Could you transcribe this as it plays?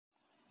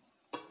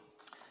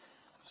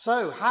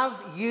So,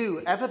 have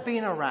you ever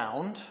been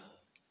around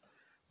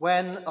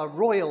when a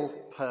royal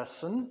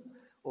person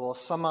or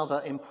some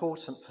other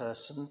important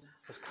person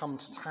has come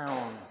to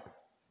town?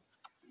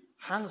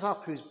 Hands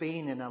up who's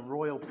been in a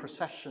royal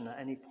procession at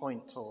any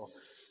point, or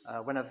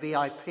when a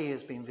VIP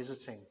has been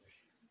visiting.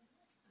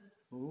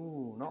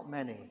 Ooh, not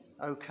many.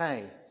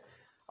 Okay.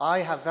 I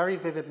have very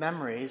vivid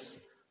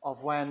memories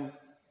of when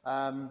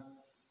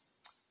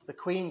the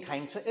Queen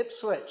came to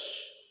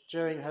Ipswich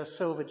during her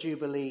Silver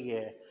Jubilee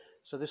year.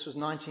 So this was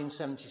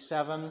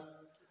 1977.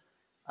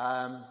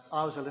 I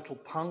was a little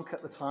punk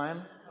at the time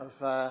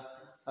of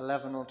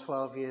 11 or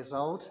 12 years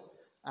old.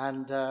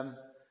 And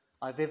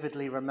I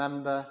vividly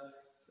remember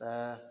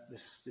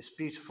this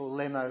beautiful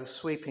limo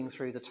sweeping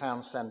through the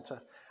town centre.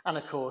 And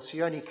of course,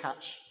 you only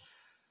catch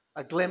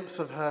a glimpse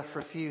of her for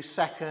a few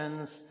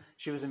seconds.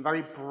 She was in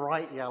very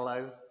bright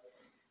yellow,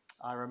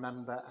 I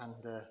remember, and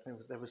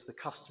there was the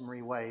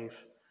customary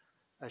wave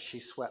as she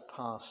swept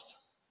past.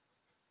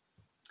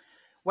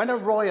 When a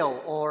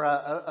royal or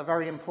a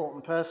very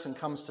important person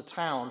comes to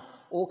town,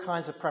 all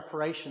kinds of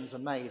preparations are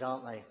made,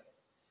 aren't they?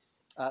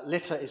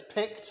 Litter is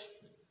picked,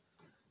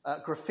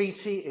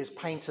 graffiti is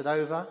painted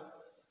over,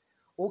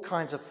 all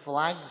kinds of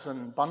flags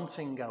and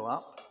bunting go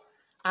up,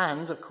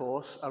 and, of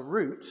course, a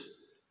route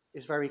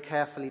is very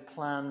carefully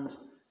planned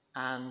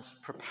and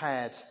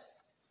prepared.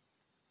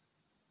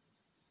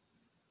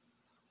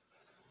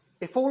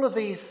 If all of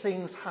these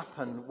things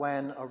happen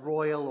when a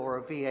royal or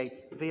a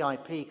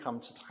VIP come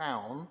to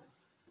town,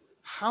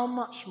 how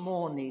much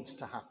more needs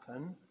to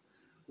happen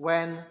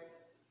when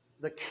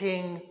the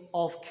King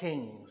of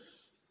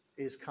Kings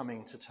is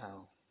coming to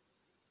town?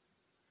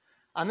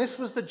 And this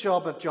was the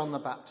job of John the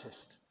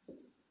Baptist.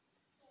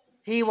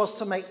 He was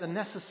to make the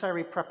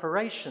necessary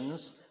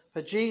preparations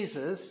for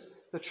Jesus,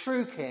 the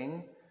true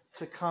King,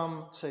 to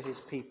come to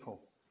his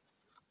people.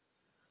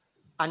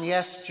 And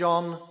yes,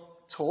 John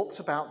talked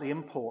about the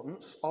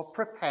importance of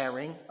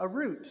preparing a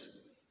route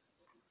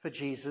for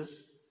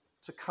Jesus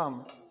to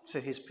come to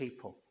his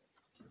people.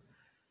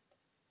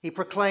 He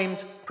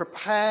proclaimed,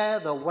 "Prepare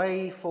the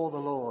way for the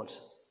Lord.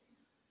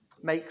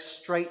 Make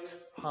straight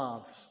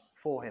paths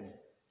for him."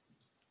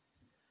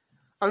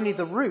 Only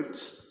the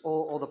route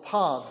or the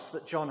paths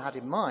that John had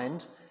in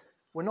mind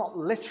were not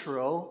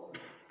literal,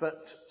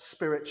 but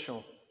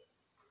spiritual.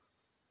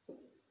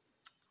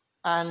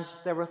 And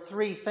there were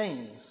three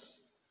things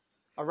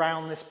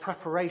around this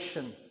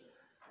preparation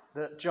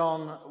that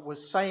John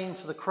was saying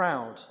to the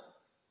crowd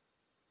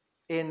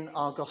in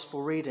our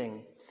gospel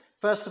reading.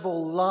 First of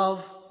all,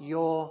 love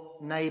your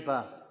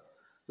neighbour.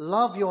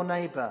 Love your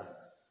neighbour.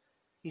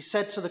 He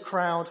said to the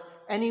crowd,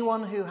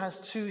 anyone who has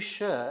 2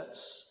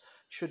 shirts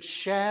should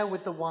share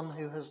with the one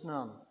who has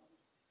none.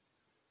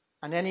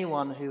 And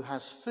anyone who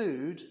has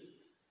food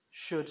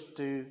should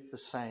do the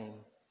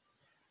same.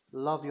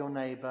 Love your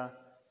neighbour.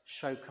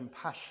 Show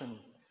compassion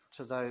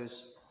to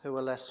those who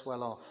are less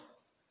well off.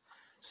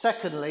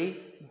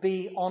 Secondly,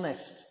 be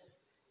honest.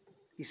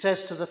 He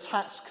says to the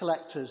tax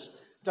collectors,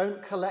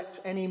 don't collect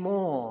any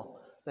more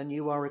than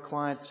you are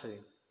required to.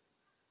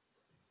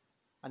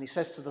 And he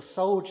says to the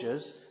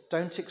soldiers,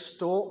 don't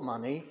extort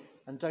money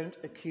and don't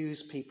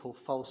accuse people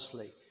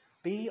falsely.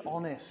 Be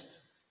honest.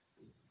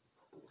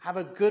 Have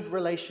a good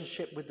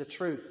relationship with the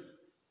truth.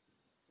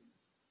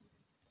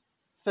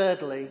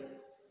 Thirdly,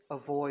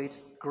 avoid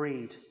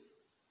greed.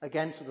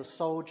 Again, to the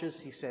soldiers,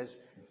 he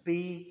says,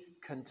 be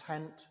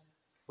content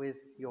with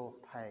your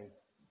pay.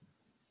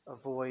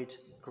 Avoid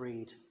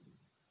greed.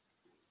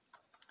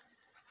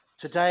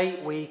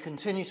 Today, we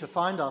continue to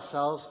find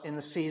ourselves in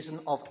the season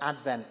of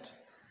Advent.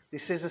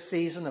 This is a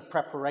season of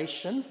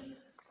preparation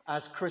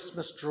as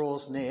Christmas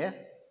draws near.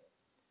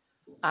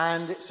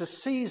 And it's a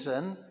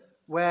season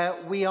where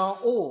we are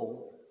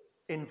all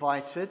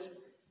invited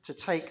to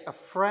take a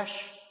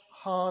fresh,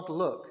 hard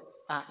look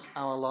at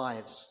our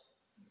lives.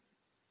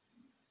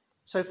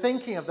 So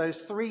thinking of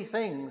those 3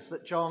 things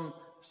that John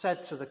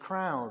said to the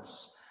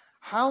crowds,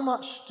 how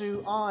much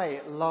do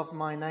I love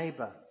my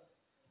neighbour?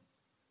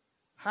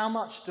 How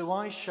much do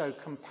I show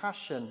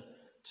compassion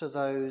to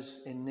those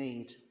in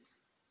need?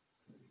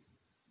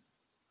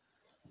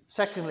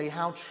 Secondly,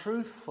 how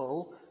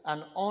truthful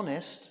and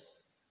honest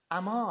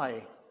am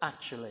I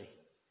actually?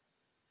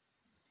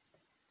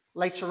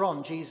 Later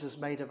on, Jesus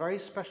made a very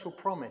special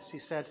promise. He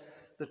said,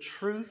 the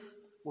truth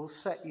will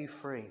set you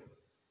free.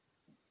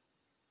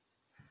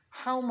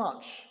 How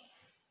much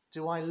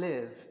do I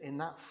live in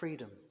that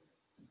freedom?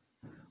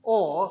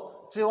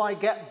 Or do I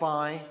get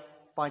by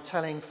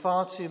telling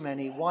far too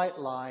many white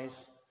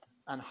lies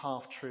and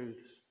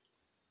half-truths?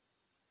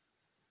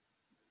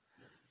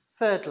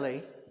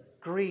 Thirdly,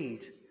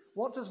 greed.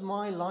 What does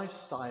my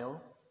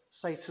lifestyle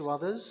say to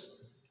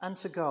others and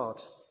to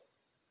God?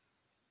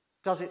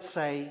 Does it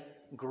say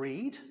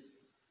greed?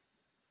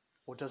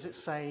 Or does it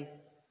say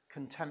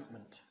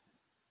contentment?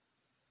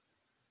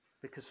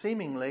 Because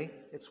seemingly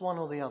it's one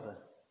or the other.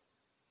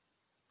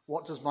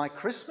 What does my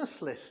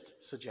Christmas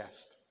list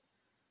suggest?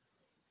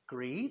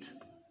 Greed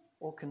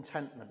or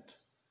contentment?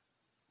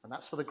 And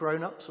that's for the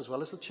grown-ups as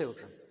well as the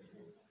children.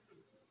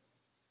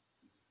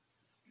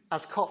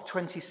 As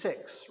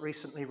COP26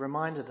 recently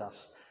reminded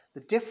us,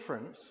 the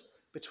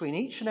difference between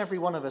each and every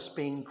one of us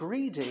being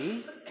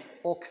greedy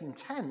or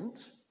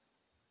content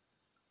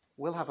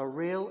will have a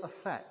real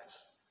effect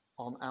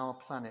on our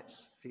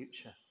planet's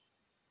future.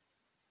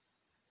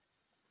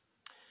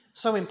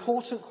 So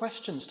important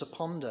questions to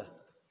ponder.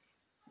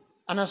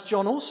 And as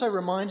John also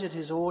reminded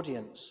his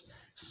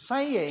audience,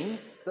 saying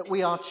that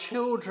we are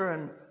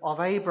children of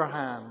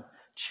Abraham,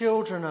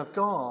 children of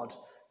God,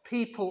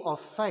 people of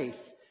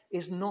faith,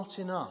 is not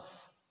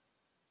enough.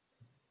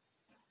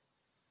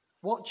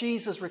 What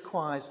Jesus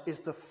requires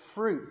is the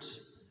fruit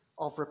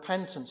of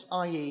repentance,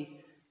 i.e.,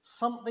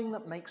 something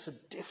that makes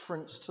a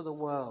difference to the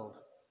world.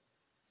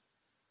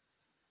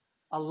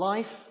 A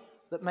life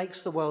that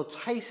makes the world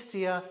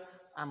tastier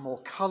and more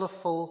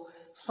colourful,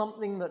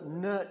 something that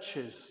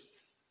nurtures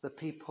the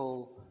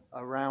people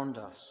around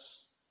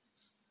us.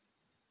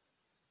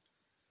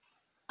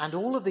 And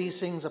all of these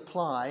things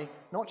apply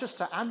not just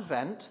to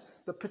Advent,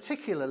 but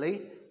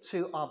particularly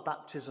to our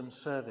baptism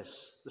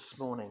service this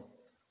morning.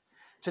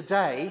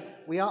 Today,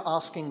 we are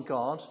asking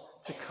God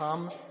to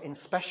come in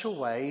special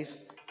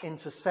ways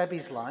into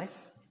Sebi's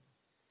life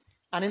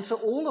and into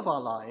all of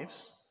our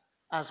lives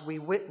as we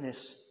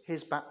witness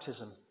his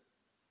baptism.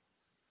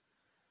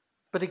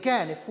 But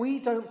again, if we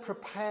don't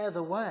prepare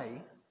the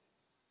way,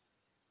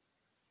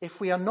 if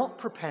we are not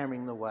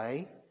preparing the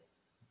way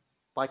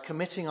by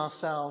committing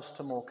ourselves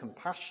to more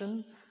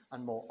compassion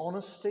and more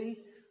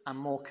honesty and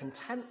more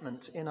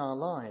contentment in our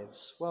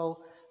lives,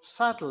 well,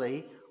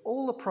 sadly,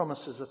 all the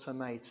promises that are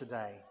made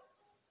today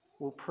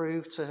will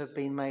prove to have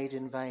been made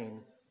in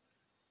vain.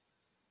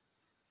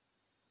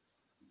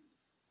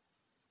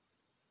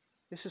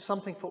 This is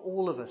something for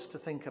all of us to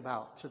think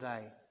about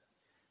today.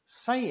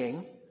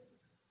 Saying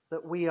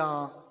that we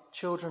are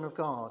children of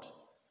God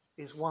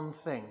is one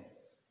thing,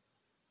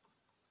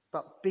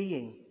 but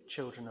being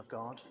children of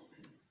God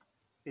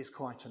is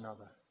quite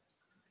another.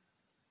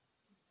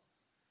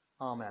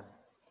 Amen.